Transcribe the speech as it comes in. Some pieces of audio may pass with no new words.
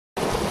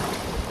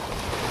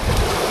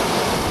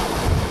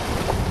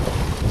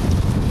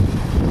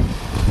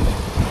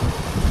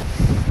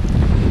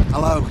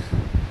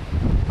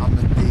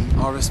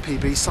first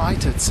PB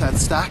site at South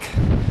Stack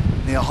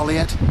near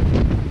Holyhead.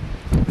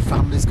 The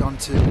family's gone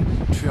to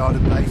Triada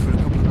Bay for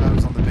a couple of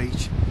hours on the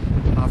beach,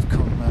 and I've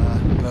come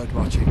bird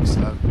watching,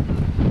 so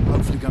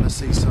hopefully going to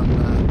see some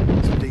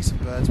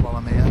decent birds while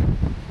I'm here.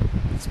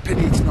 It's a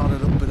pity it's not a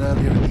little bit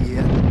earlier in the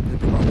year. There'll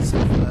be lots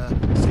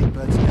of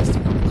seabirds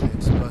nesting on the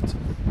cliffs, but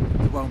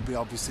there won't be,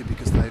 obviously,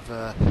 because they've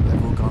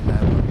all gone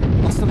now.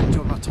 But I'll still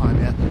enjoy my time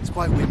here. It's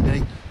quite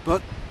windy,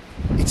 but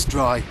it's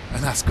dry,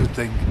 and that's a good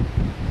thing.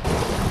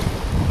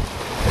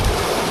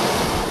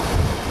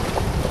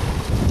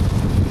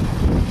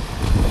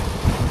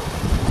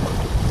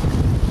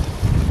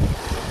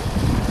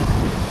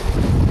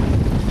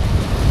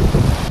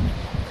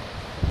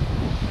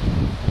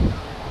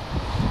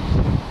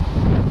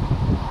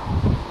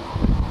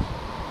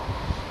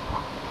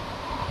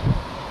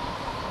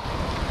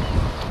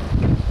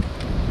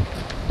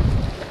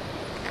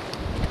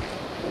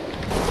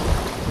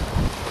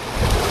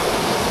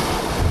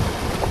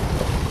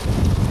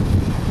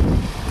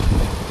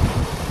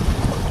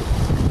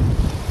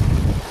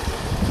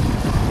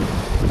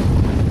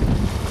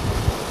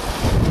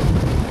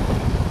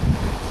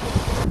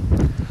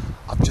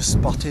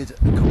 Spotted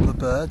a couple of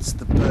birds,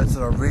 the birds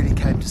that I really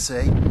came to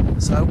see,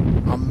 so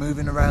I'm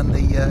moving around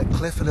the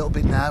cliff a little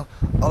bit now.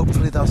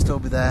 Hopefully they'll still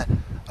be there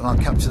and I'll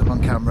capture them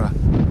on camera.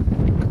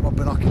 Got my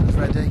binoculars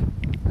ready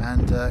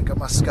and got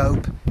my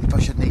scope if I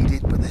should need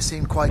it, but they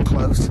seem quite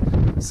close,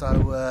 so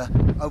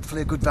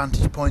hopefully a good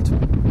vantage point.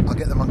 I'll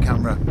get them on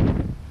camera.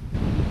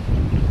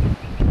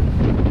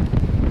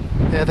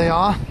 There they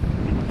are,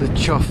 the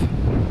chough.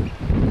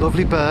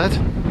 Lovely bird.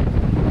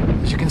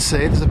 As you can see,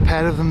 there's a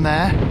pair of them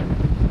there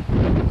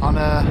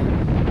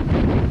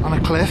on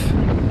a cliff,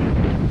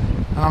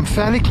 and I'm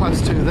fairly close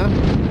to them.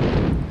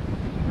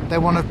 They're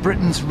one of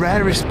Britain's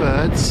rarest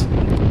birds,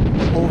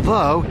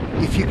 although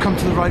if you come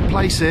to the right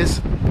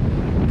places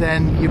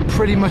then you're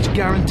pretty much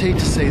guaranteed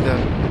to see them,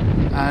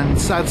 and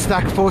South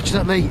Stack,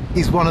 fortunately,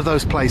 is one of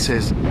those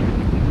places.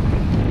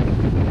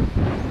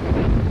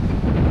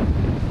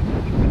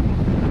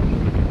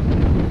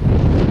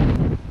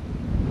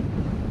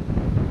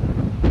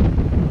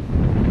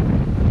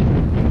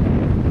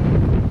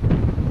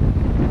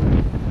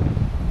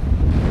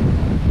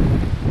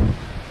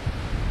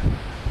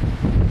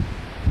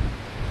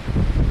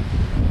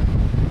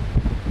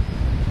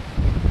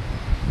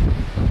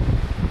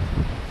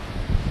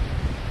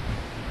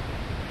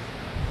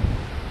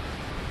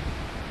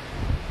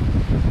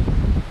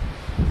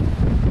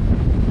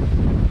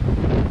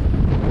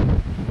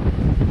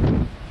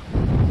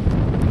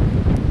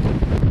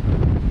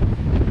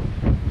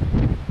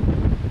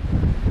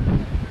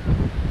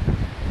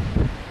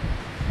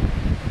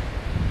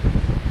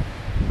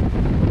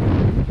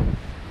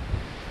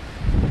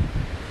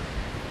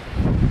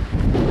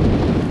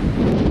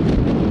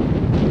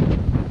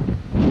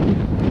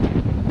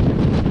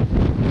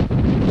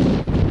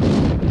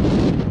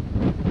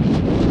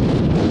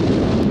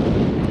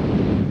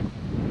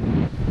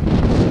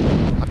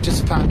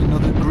 Found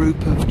another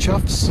group of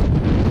choughs.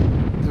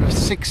 There are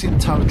 6 in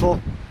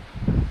total,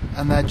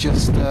 and they're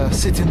just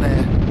sitting there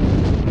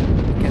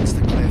against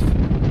the cliff.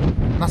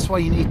 And that's why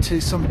you need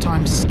to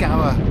sometimes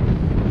scour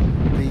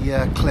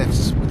the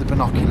cliffs with the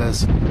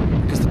binoculars,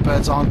 because the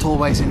birds aren't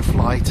always in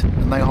flight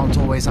and they aren't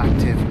always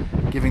active,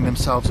 giving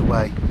themselves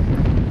away.